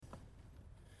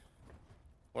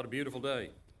What a beautiful day.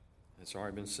 It's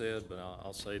already been said, but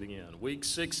I'll say it again. Week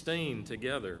 16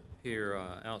 together here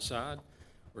outside.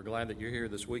 We're glad that you're here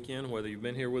this weekend, whether you've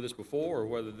been here with us before or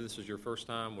whether this is your first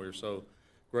time. We're so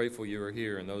grateful you are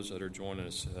here and those that are joining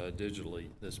us digitally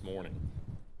this morning.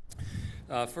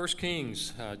 1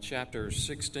 Kings chapter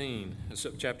 17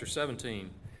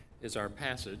 is our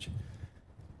passage,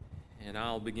 and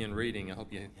I'll begin reading. I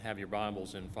hope you have your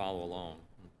Bibles and follow along,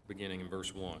 beginning in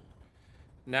verse 1.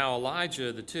 Now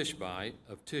Elijah the Tishbite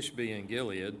of Tishbe in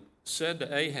Gilead said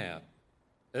to Ahab,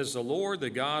 "As the Lord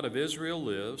the God of Israel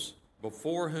lives,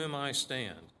 before whom I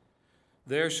stand,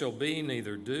 there shall be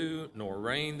neither dew nor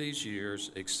rain these years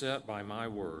except by my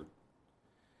word."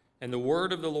 And the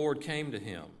word of the Lord came to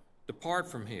him, "Depart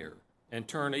from here, and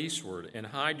turn eastward, and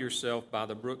hide yourself by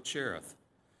the brook Cherith,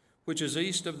 which is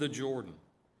east of the Jordan.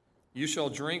 You shall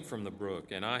drink from the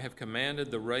brook, and I have commanded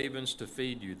the ravens to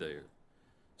feed you there."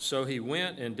 So he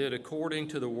went and did according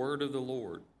to the word of the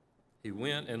Lord. He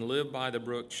went and lived by the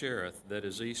brook Cherith that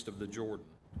is east of the Jordan.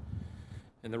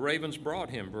 And the ravens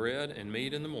brought him bread and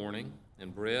meat in the morning,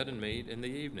 and bread and meat in the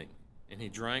evening, and he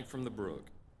drank from the brook.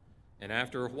 And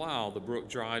after a while the brook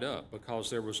dried up,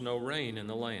 because there was no rain in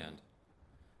the land.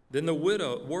 Then the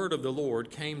word of the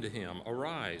Lord came to him,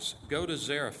 "Arise, go to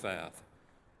Zarephath,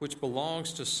 which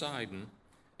belongs to Sidon,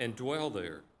 and dwell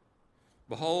there.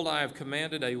 Behold, I have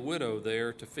commanded a widow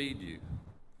there to feed you."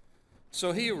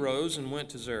 So he arose and went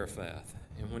to Zarephath.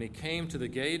 And when he came to the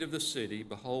gate of the city,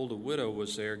 behold, a widow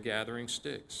was there gathering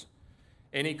sticks.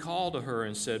 And he called to her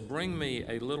and said, "Bring me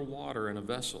a little water in a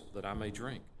vessel, that I may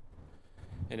drink."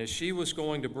 And as she was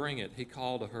going to bring it, he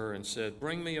called to her and said,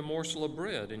 "Bring me a morsel of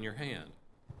bread in your hand."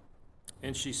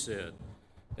 And she said,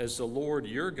 "As the Lord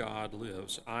your God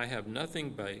lives, I have nothing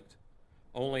baked,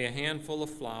 only a handful of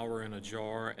flour in a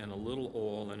jar and a little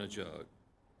oil in a jug.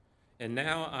 And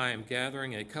now I am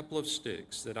gathering a couple of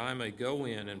sticks, that I may go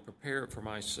in and prepare it for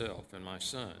myself and my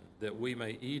son, that we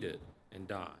may eat it and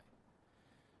die."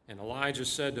 And Elijah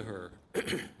said to her,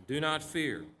 "Do not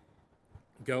fear.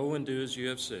 Go and do as you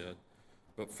have said.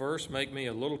 But first make me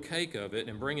a little cake of it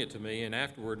and bring it to me, and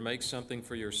afterward make something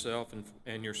for yourself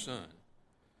and your son.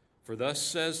 For thus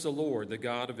says the Lord, the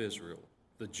God of Israel,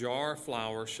 the jar of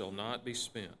flour shall not be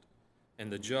spent,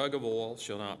 and the jug of oil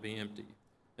shall not be empty,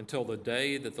 until the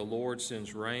day that the Lord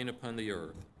sends rain upon the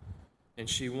earth." And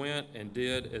she went and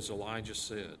did as Elijah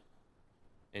said.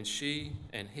 And she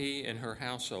and he and her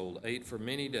household ate for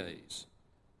many days.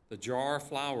 The jar of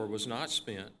flour was not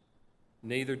spent,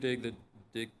 neither did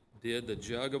the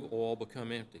jug of oil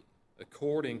become empty,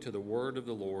 according to the word of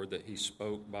the Lord that he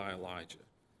spoke by Elijah.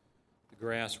 The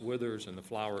grass withers and the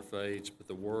flower fades, but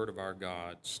the word of our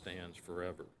God stands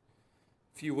forever.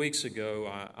 A few weeks ago,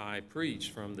 I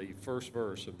preached from the first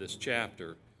verse of this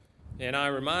chapter, and I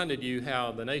reminded you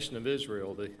how the nation of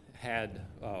Israel had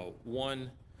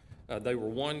they were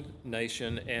one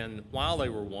nation, and while they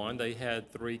were one, they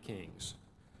had three kings.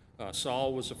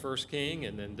 Saul was the first king,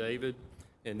 and then David,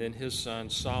 and then his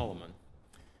son Solomon.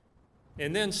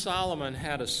 And then Solomon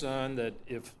had a son that,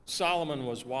 if Solomon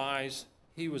was wise,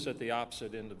 he was at the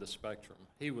opposite end of the spectrum.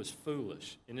 He was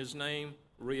foolish, and his name,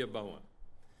 Rehoboam.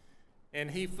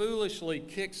 And he foolishly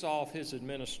kicks off his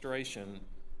administration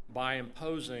by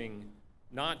imposing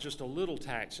not just a little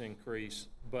tax increase,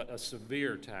 but a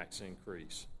severe tax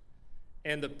increase.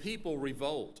 And the people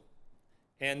revolt.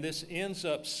 And this ends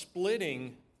up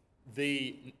splitting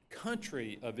the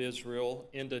country of Israel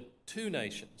into two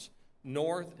nations,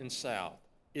 north and south.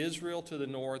 Israel to the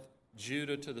north,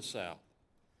 Judah to the south.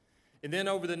 And then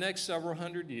over the next several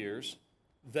hundred years,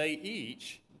 they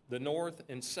each, the north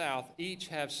and south, each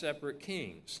have separate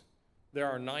kings. There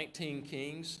are 19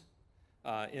 kings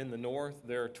in the north.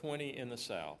 There are 20 in the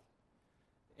south.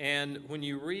 And when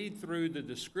you read through the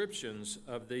descriptions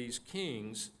of these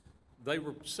kings, they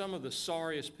were some of the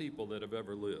sorriest people that have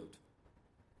ever lived.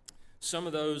 Some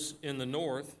of those in the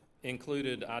north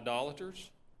included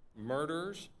idolaters,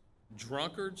 murderers,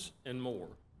 drunkards, and more.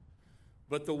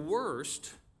 But the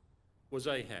worst was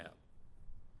Ahab.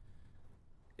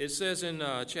 It says in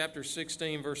chapter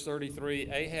 16, verse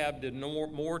 33, Ahab did no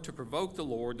more to provoke the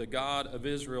Lord, the God of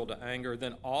Israel, to anger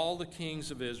than all the kings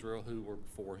of Israel who were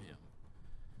before him.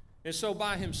 And so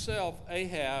by himself,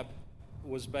 Ahab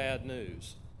was bad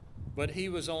news. But he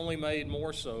was only made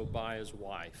more so by his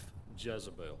wife,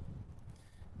 Jezebel.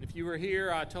 If you were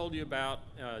here, I told you about,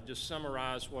 just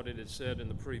summarize what it had said in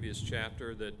the previous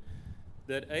chapter,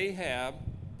 that Ahab,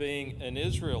 being an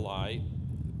Israelite,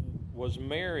 was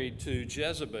married to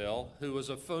Jezebel, who was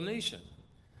a Phoenician.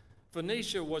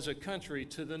 Phoenicia was a country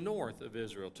to the north of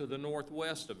Israel, to the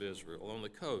northwest of Israel, on the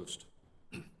coast.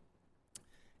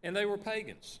 And they were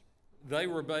pagans. They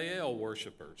were Baal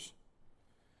worshipers.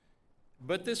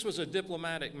 But this was a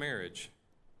diplomatic marriage.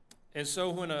 And so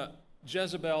when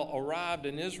Jezebel arrived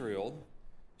in Israel,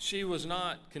 she was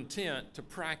not content to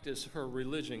practice her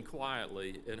religion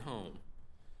quietly at home.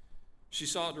 She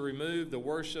sought to remove the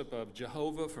worship of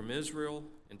Jehovah from Israel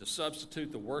and to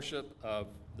substitute the worship of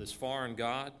this foreign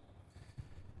god.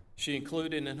 She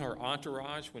included in her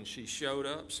entourage, when she showed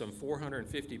up, some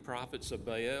 450 prophets of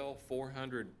Baal,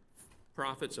 400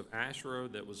 prophets of Asherah,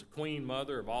 that was a queen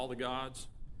mother of all the gods.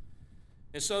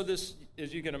 And so this,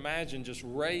 as you can imagine, just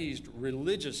raised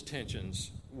religious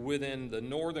tensions within the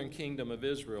northern kingdom of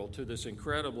Israel to this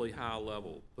incredibly high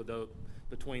level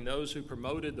between those who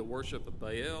promoted the worship of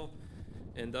Baal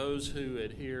and those who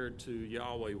adhered to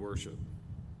Yahweh worship.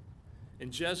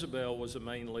 And Jezebel was the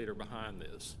main leader behind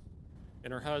this.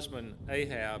 And her husband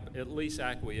Ahab at least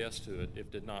acquiesced to it,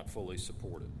 if did not fully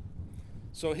support it.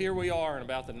 So here we are in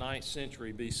about the 9th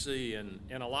century BC, and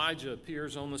Elijah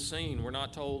appears on the scene. We're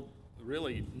not told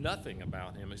really nothing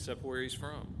about him except where he's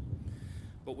from.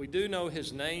 But we do know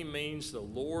his name means the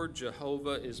Lord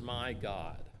Jehovah is my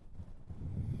God.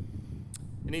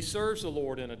 And he serves the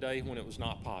Lord in a day when it was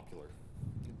not popular.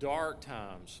 Dark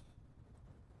times.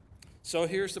 So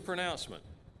here's the pronouncement.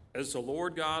 As the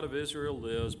Lord God of Israel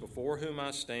lives, before whom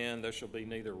I stand, there shall be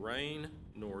neither rain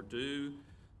nor dew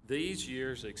these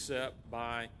years except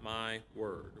by my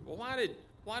word. Well, why did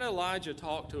Elijah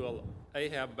talk to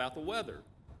Ahab about the weather?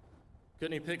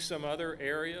 Couldn't he pick some other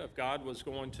area if God was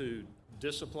going to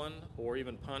discipline or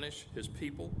even punish his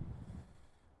people?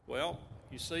 Well,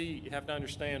 you see, you have to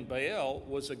understand Baal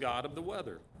was a god of the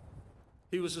weather.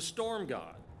 He was a storm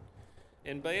god.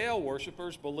 And Baal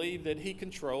worshipers believed that he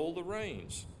controlled the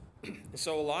rains.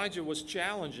 So Elijah was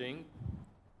challenging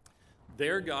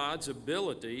their God's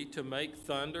ability to make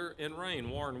thunder and rain.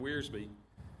 Warren Wiersbe,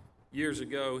 years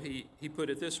ago, he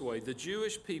put it this way: the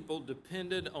Jewish people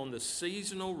depended on the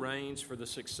seasonal rains for the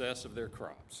success of their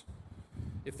crops.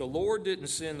 If the Lord didn't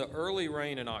send the early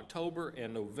rain in October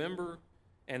and November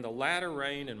and the latter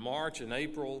rain in March and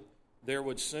April, there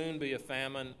would soon be a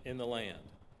famine in the land.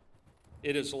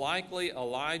 It is likely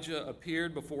Elijah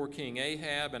appeared before King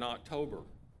Ahab in October,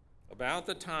 about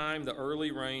the time the early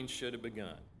rain should have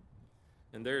begun.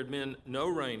 And there had been no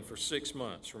rain for 6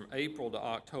 months, from April to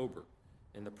October.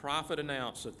 And the prophet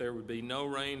announced that there would be no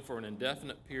rain for an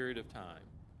indefinite period of time.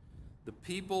 The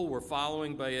people were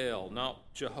following Baal,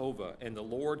 not Jehovah, and the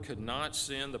Lord could not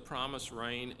send the promised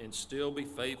rain and still be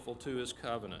faithful to his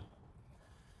covenant.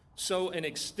 So an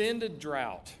extended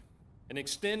drought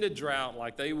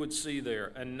like they would see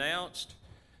there, announced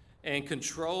and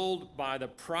controlled by the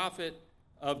prophet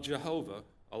of Jehovah,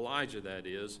 Elijah that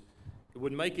is, it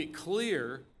would make it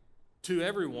clear to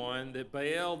everyone that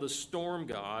Baal, the storm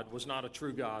god, was not a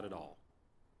true God at all.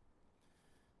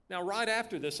 Now, right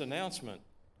after this announcement,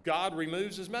 God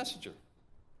removes his messenger.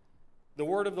 The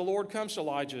word of the Lord comes to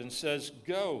Elijah and says,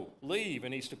 go, leave,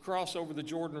 and he's to cross over the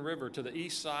Jordan River to the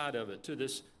east side of it, to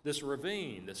this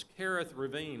ravine, this Kerith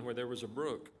ravine where there was a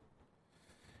brook.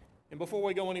 And before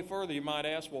we go any further, you might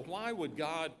ask, well, why would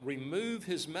God remove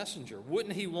his messenger?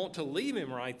 Wouldn't he want to leave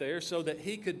him right there so that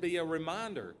he could be a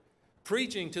reminder,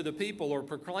 preaching to the people or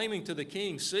proclaiming to the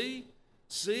king, see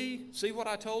what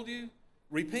I told you?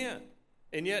 Repent.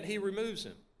 And yet he removes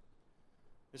him.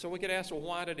 And so we could ask, well,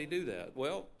 why did he do that?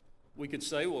 Well, we could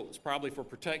say, well, it's probably for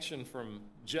protection from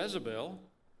Jezebel.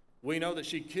 We know that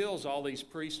she kills all these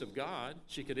priests of God.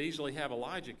 She could easily have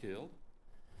Elijah killed.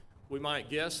 We might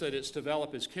guess that it's to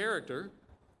develop his character.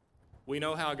 We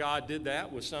know how God did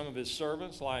that with some of his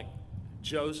servants, like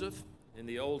Joseph in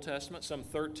the Old Testament, some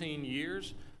 13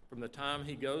 years from the time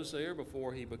he goes there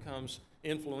before he becomes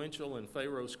influential in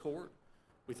Pharaoh's court.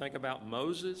 We think about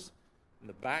Moses in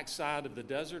the backside of the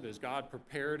desert as God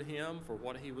prepared him for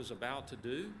what he was about to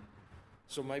do.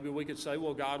 So maybe we could say,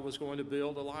 well, God was going to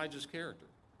build Elijah's character.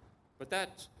 But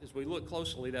that's, as we look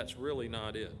closely, that's really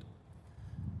not it.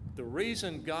 The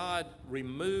reason God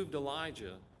removed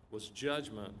Elijah was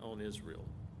judgment on Israel.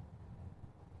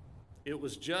 It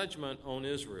was judgment on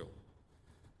Israel.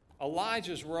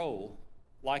 Elijah's role,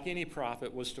 like any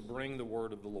prophet, was to bring the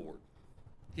word of the Lord.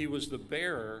 He was the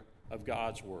bearer of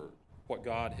God's word, what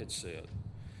God had said.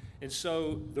 And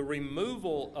so the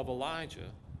removal of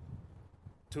Elijah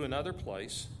to another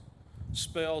place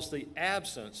spells the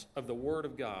absence of the word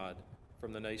of God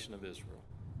from the nation of Israel.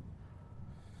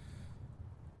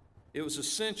 It was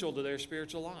essential to their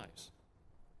spiritual lives.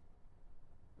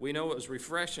 We know it was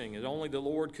refreshing, and only the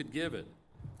Lord could give it.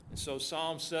 And so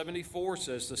Psalm 74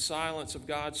 says, the silence of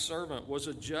God's servant was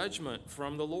a judgment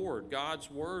from the Lord.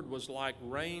 God's word was like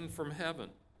rain from heaven.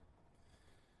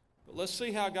 But let's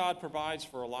see how God provides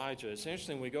for Elijah. It's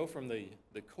interesting, we go from the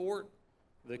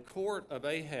court of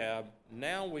Ahab,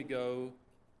 now we go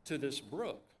to this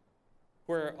brook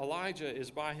where Elijah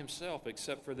is by himself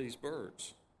except for these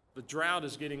birds. The drought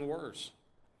is getting worse.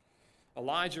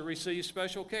 Elijah receives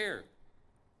special care.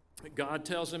 God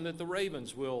tells him that the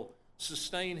ravens will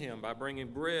sustain him by bringing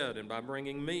bread and by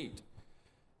bringing meat.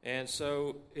 And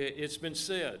so it's been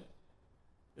said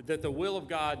that the will of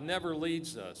God never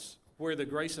leads us where the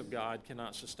grace of God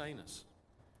cannot sustain us.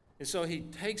 And so he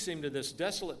takes him to this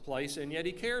desolate place, and yet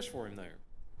he cares for him there.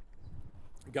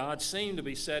 God seemed to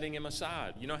be setting him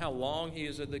aside. You know how long he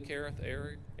is at the Kerith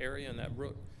area in that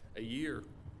brook? A year.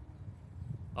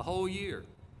 A whole year.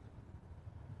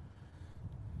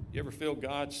 You ever feel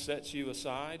God sets you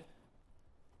aside?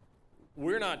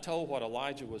 We're not told what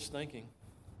Elijah was thinking.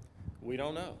 We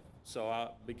don't know. So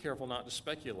I'll be careful not to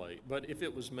speculate. But if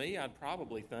it was me, I'd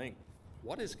probably think,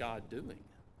 what is God doing?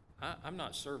 I'm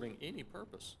not serving any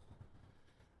purpose.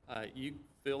 You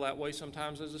feel that way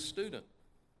sometimes as a student.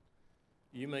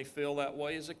 You may feel that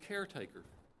way as a caretaker,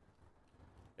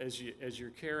 as you're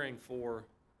caring for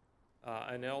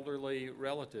an elderly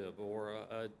relative or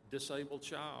a disabled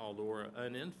child or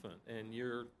an infant, and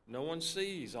no one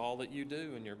sees all that you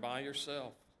do, and you're by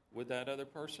yourself with that other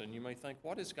person. You may think,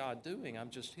 what is God doing?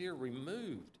 I'm just here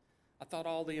removed. I thought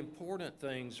all the important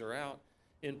things are out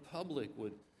in public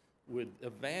with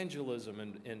evangelism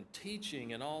and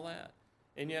teaching and all that.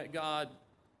 And yet God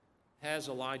has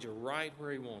Elijah right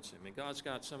where he wants him. And God's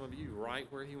got some of you right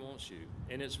where he wants you.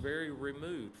 And it's very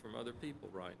removed from other people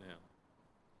right now.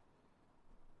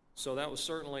 So that was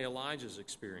certainly Elijah's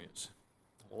experience.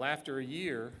 Well, after a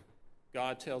year,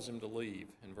 God tells him to leave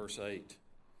in verse 8.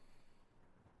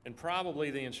 And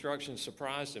probably the instructions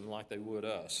surprised him like they would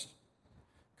us.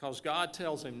 Because God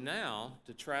tells him now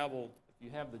to travel. If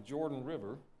you have the Jordan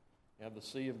River, you have the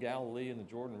Sea of Galilee and the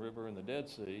Jordan River and the Dead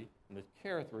Sea, and the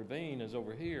Kerith Ravine is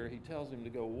over here. He tells him to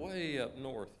go way up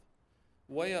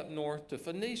north to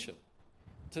Phoenicia,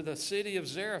 to the city of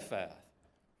Zarephath,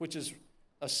 which is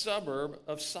a suburb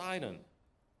of Sidon.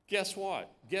 Guess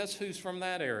what? Guess who's from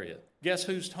that area? Guess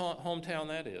whose hometown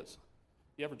that is?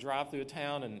 You ever drive through a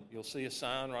town and you'll see a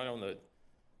sign right on the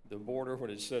border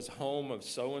where it says home of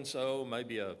so-and-so,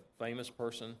 maybe a famous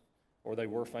person, or they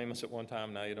were famous at one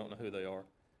time, now you don't know who they are.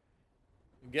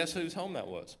 Guess whose home that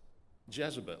was?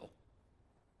 Jezebel.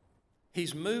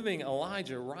 He's moving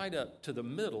Elijah right up to the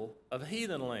middle of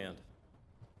heathen land.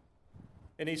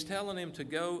 And he's telling him to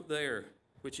go there,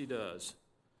 which he does.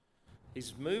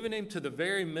 He's moving him to the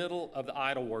very middle of the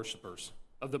idol worshipers,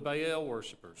 of the Baal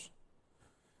worshipers.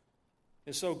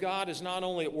 And so God is not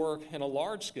only at work in a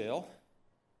large scale,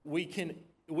 we can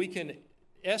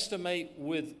estimate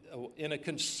in a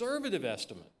conservative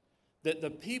estimate that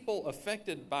the people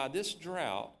affected by this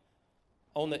drought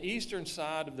on the eastern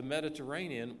side of the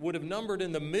Mediterranean would have numbered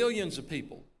in the millions of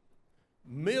people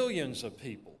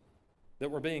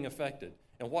that were being affected.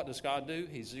 And what does God do?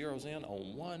 He zeroes in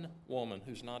on one woman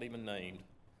who's not even named,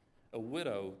 a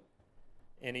widow,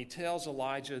 and he tells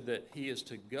Elijah that he is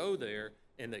to go there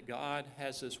and that God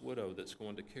has this widow that's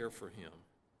going to care for him.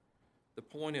 The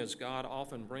point is, God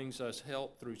often brings us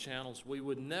help through channels we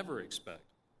would never expect.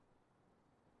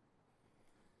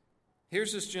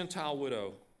 Here's this Gentile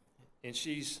widow, and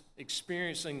she's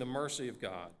experiencing the mercy of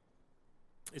God.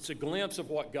 It's a glimpse of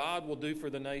what God will do for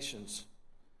the nations.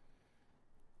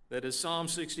 That as Psalm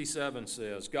 67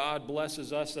 says, God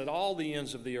blesses us that all the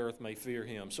ends of the earth may fear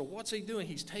him. So what's he doing?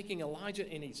 He's taking Elijah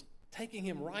and he's taking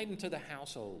him right into the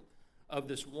household of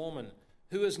this woman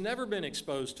who has never been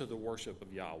exposed to the worship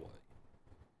of Yahweh.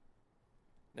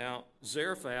 Now,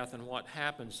 Zarephath and what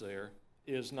happens there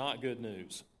is not good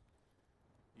news.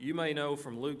 You may know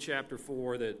from Luke chapter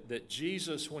 4 that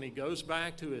Jesus, when he goes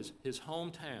back to his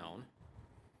hometown,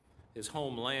 his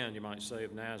homeland, you might say,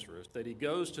 of Nazareth, that he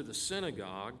goes to the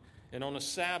synagogue, and on a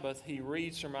Sabbath he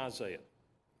reads from Isaiah.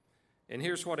 And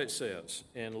here's what it says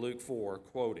in Luke 4,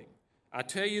 quoting, I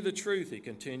tell you the truth, he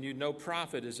continued, no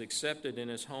prophet is accepted in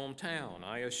his hometown.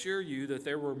 I assure you that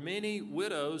there were many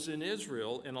widows in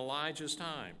Israel in Elijah's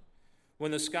time,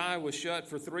 when the sky was shut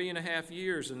for 3.5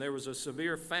 years and there was a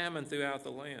severe famine throughout the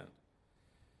land.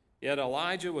 Yet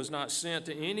Elijah was not sent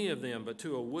to any of them, but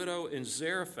to a widow in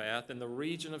Zarephath in the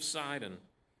region of Sidon.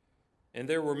 And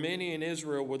there were many in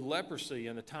Israel with leprosy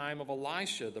in the time of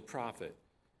Elisha the prophet.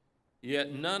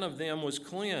 Yet none of them was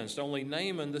cleansed, only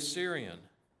Naaman the Syrian.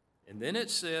 And then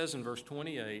it says in verse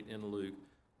 28 in Luke,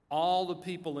 all the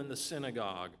people in the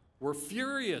synagogue were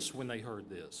furious when they heard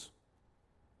this.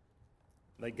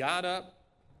 They got up,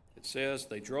 it says,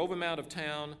 they drove him out of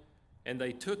town, And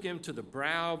they took him to the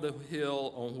brow of the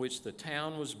hill on which the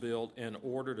town was built in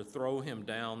order to throw him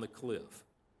down the cliff.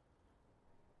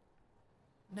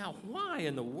 Now, why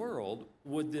in the world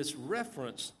would this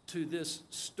reference to this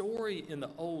story in the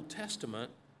Old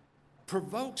Testament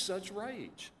provoke such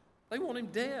rage? They want him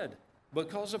dead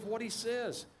because of what he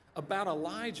says about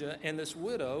Elijah and this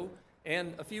widow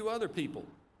and a few other people,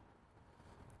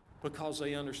 because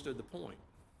they understood the point.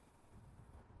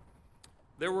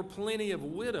 There were plenty of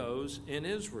widows in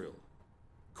Israel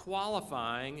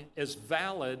qualifying as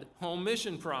valid home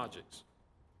mission projects.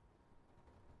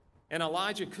 And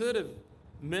Elijah could have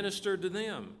ministered to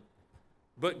them,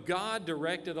 but God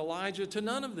directed Elijah to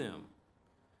none of them.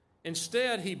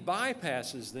 Instead, he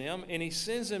bypasses them and he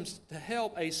sends them to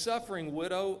help a suffering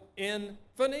widow in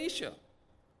Phoenicia,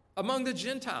 among the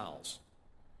Gentiles.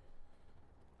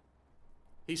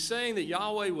 He's saying that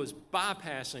Yahweh was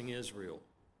bypassing Israel.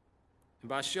 And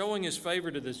by showing his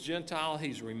favor to this Gentile,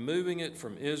 he's removing it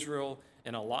from Israel.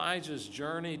 And Elijah's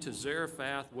journey to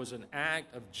Zarephath was an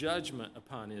act of judgment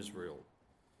upon Israel.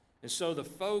 And so the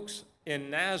folks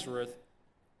in Nazareth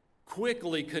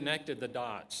quickly connected the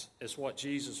dots as what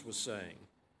Jesus was saying,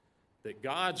 that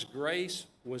God's grace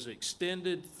was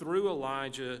extended through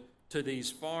Elijah to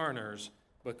these foreigners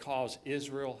because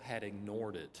Israel had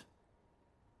ignored it.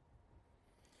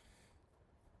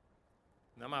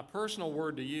 Now, my personal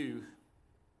word to you,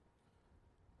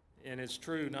 and it's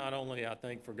true not only, I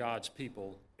think, for God's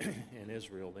people in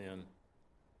Israel then,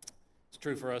 it's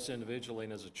true for us individually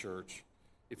and as a church.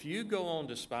 If you go on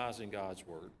despising God's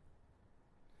word,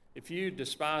 if you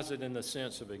despise it in the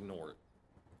sense of ignore it,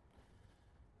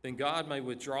 then God may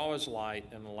withdraw his light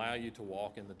and allow you to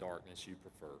walk in the darkness you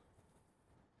prefer.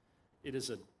 It is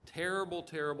a terrible,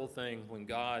 terrible thing when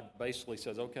God basically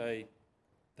says, okay,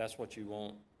 that's what you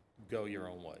want, go your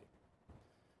own way.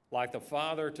 Like the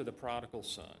father to the prodigal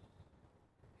son.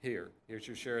 Here's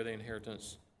your share of the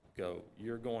inheritance, go.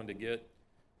 You're going to get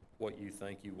what you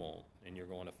think you want, and you're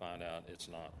going to find out it's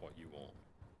not what you want.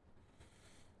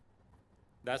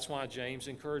 That's why James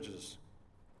encourages,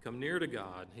 come near to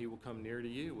God, he will come near to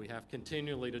you. We have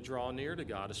continually to draw near to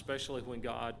God, especially when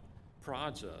God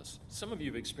prods us. Some of you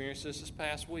have experienced this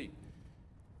past week.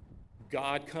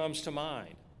 God comes to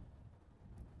mind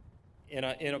in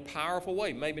a powerful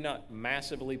way, maybe not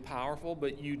massively powerful,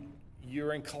 but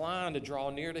you're inclined to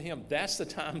draw near to him. That's the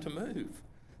time to move.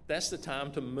 That's the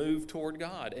time to move toward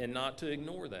God and not to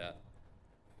ignore that.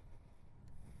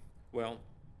 Well,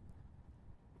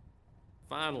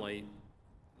 finally,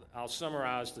 I'll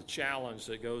summarize the challenge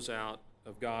that goes out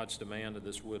of God's demand of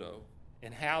this widow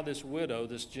and how this widow,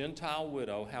 this Gentile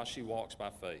widow, how she walks by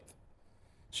faith.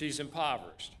 She's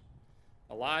impoverished.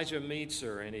 Elijah meets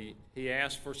her and he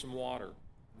asks for some water.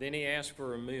 Then he asks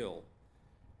for a meal.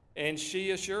 And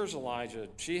she assures Elijah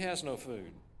she has no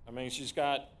food. I mean, she's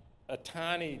got a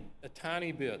tiny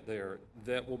bit there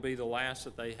that will be the last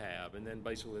that they have, and then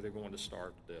basically they're going to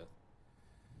starve to death.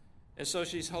 And so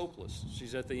she's hopeless.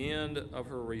 She's at the end of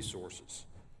her resources.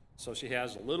 So she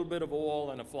has a little bit of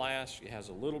oil in a flask. She has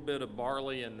a little bit of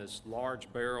barley in this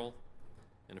large barrel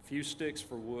and a few sticks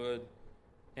for wood.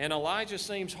 And Elijah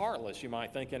seems heartless, you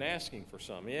might think, in asking for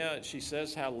some. Yeah, she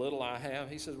says how little I have.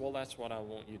 He says, well, that's what I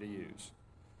want you to use.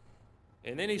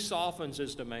 And then he softens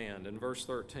his demand in verse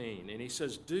 13. And he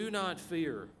says, do not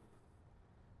fear.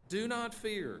 Do not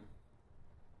fear.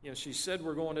 You know, she said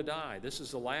we're going to die. This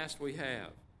is the last we have.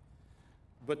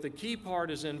 But the key part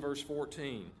is in verse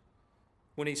 14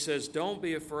 when he says, don't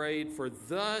be afraid, for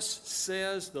thus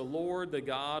says the Lord, the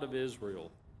God of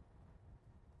Israel.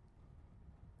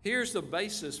 Here's the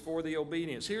basis for the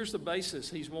obedience. Here's the basis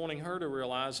he's wanting her to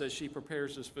realize as she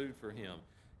prepares this food for him.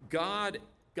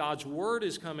 God's word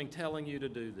is coming telling you to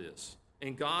do this,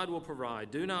 and God will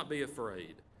provide. Do not be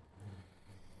afraid.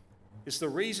 It's the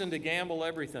reason to gamble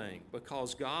everything,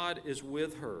 because God is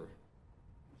with her.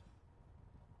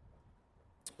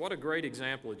 What a great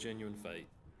example of genuine faith.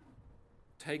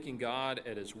 Taking God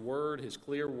at his word, his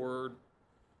clear word,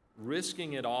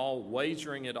 risking it all,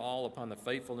 wagering it all upon the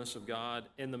faithfulness of God.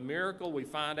 And the miracle we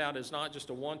find out is not just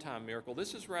a one-time miracle.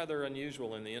 This is rather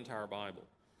unusual in the entire Bible.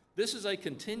 This is a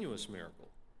continuous miracle.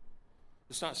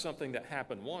 It's not something that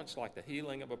happened once, like the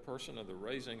healing of a person or the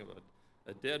raising of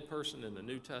a dead person in the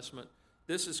New Testament.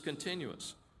 This is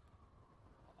continuous.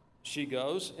 She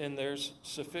goes, and there's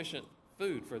sufficient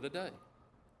food for the day.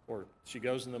 Or she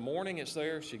goes in the morning, it's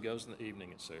there. She goes in the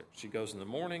evening, it's there. She goes in the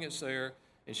morning, it's there.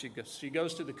 And she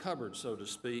goes to the cupboard, so to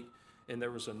speak, and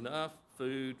there was enough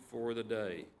food for the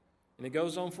day. And it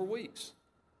goes on for weeks.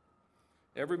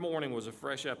 Every morning was a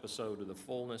fresh episode of the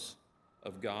fullness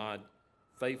of God,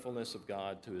 faithfulness of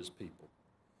God to his people.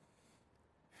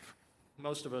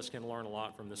 most of us can learn a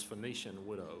lot from this Phoenician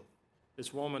widow,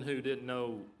 this woman who didn't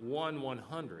know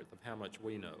 1/100th of how much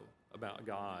we know about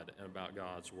God and about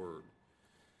God's Word.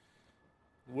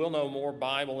 We'll know more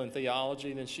Bible and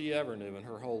theology than she ever knew in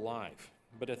her whole life.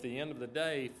 But at the end of the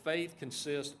day, faith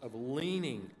consists of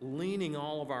leaning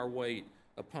all of our weight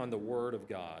upon the Word of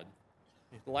God.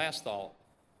 Last thought,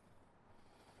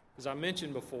 as I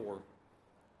mentioned before,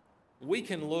 we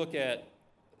can look at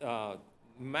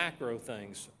macro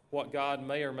things, what God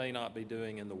may or may not be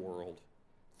doing in the world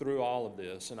through all of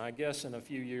this. And I guess in a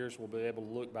few years we'll be able to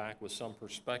look back with some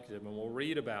perspective and we'll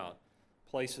read about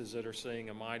places that are seeing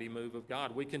a mighty move of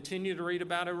God. We continue to read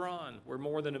about Iran, where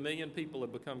more than 1 million people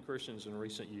have become Christians in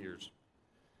recent years,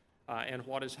 and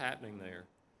what is happening there.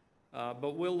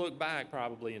 But we'll look back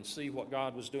probably and see what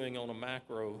God was doing on a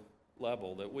macro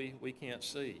level that we can't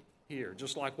see here.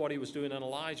 Just like what he was doing in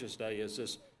Elijah's day as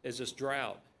this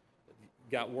drought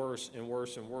got worse and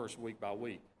worse and worse week by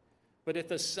week. But at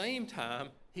the same time,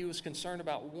 he was concerned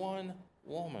about one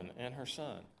woman and her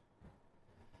son.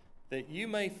 That you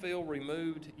may feel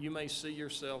removed, you may see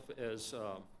yourself as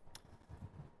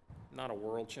not a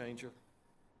world changer,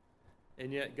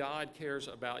 and yet God cares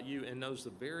about you and knows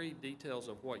the very details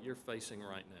of what you're facing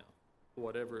right now,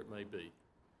 whatever it may be.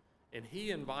 And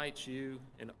he invites you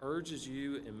and urges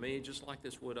you and me, just like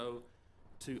this widow,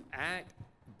 to act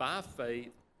by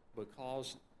faith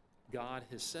because God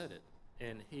has said it,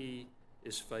 and he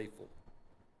is faithful.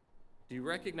 Do you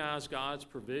recognize God's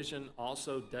provision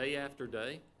also day after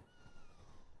day?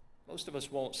 Most of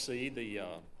us won't see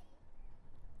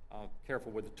I'm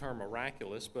careful with the term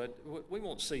miraculous, but we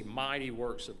won't see mighty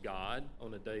works of God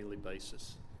on a daily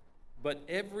basis. But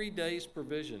every day's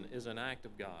provision is an act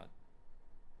of God.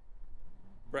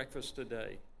 Breakfast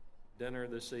today, dinner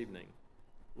this evening,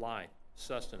 life,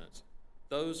 sustenance.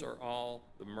 Those are all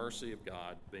the mercy of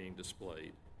God being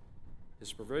displayed.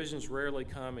 His provisions rarely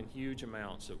come in huge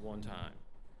amounts at one time,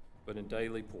 but in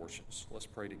daily portions. Let's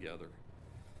pray together.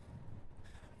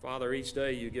 Father, each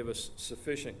day you give us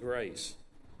sufficient grace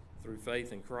through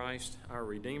faith in Christ, our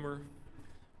Redeemer.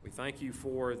 We thank you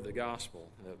for the gospel,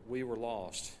 that we were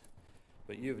lost,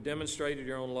 but you have demonstrated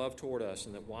your own love toward us,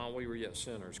 and that while we were yet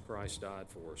sinners, Christ died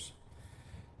for us.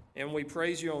 And we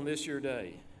praise you on this your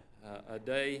day, a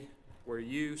day where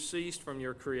you ceased from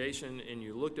your creation and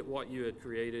you looked at what you had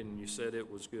created and you said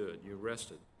it was good. You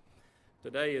rested.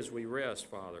 Today, as we rest,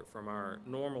 Father, from our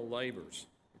normal labors,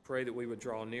 we pray that we would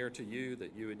draw near to you,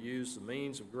 that you would use the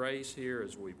means of grace here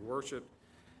as we've worshiped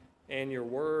and your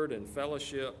word and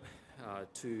fellowship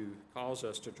to cause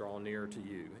us to draw near to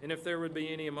you. And if there would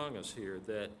be any among us here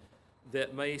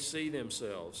that may see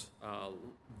themselves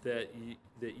that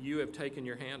you have taken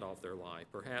your hand off their life,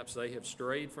 perhaps they have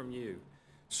strayed from you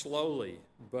slowly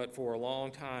but for a long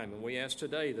time, and we ask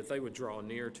today that they would draw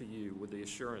near to you with the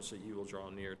assurance that you will draw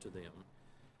near to them.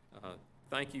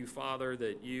 Thank you, Father,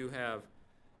 that you have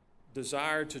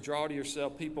desired to draw to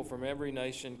yourself people from every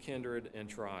nation, kindred, and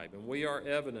tribe. And we are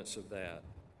evidence of that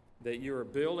you are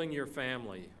building your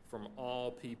family from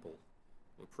all people.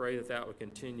 We pray that that would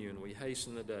continue, and we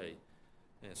hasten the day,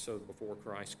 and so before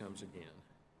Christ comes again.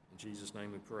 In Jesus'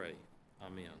 name we pray.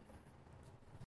 Amen.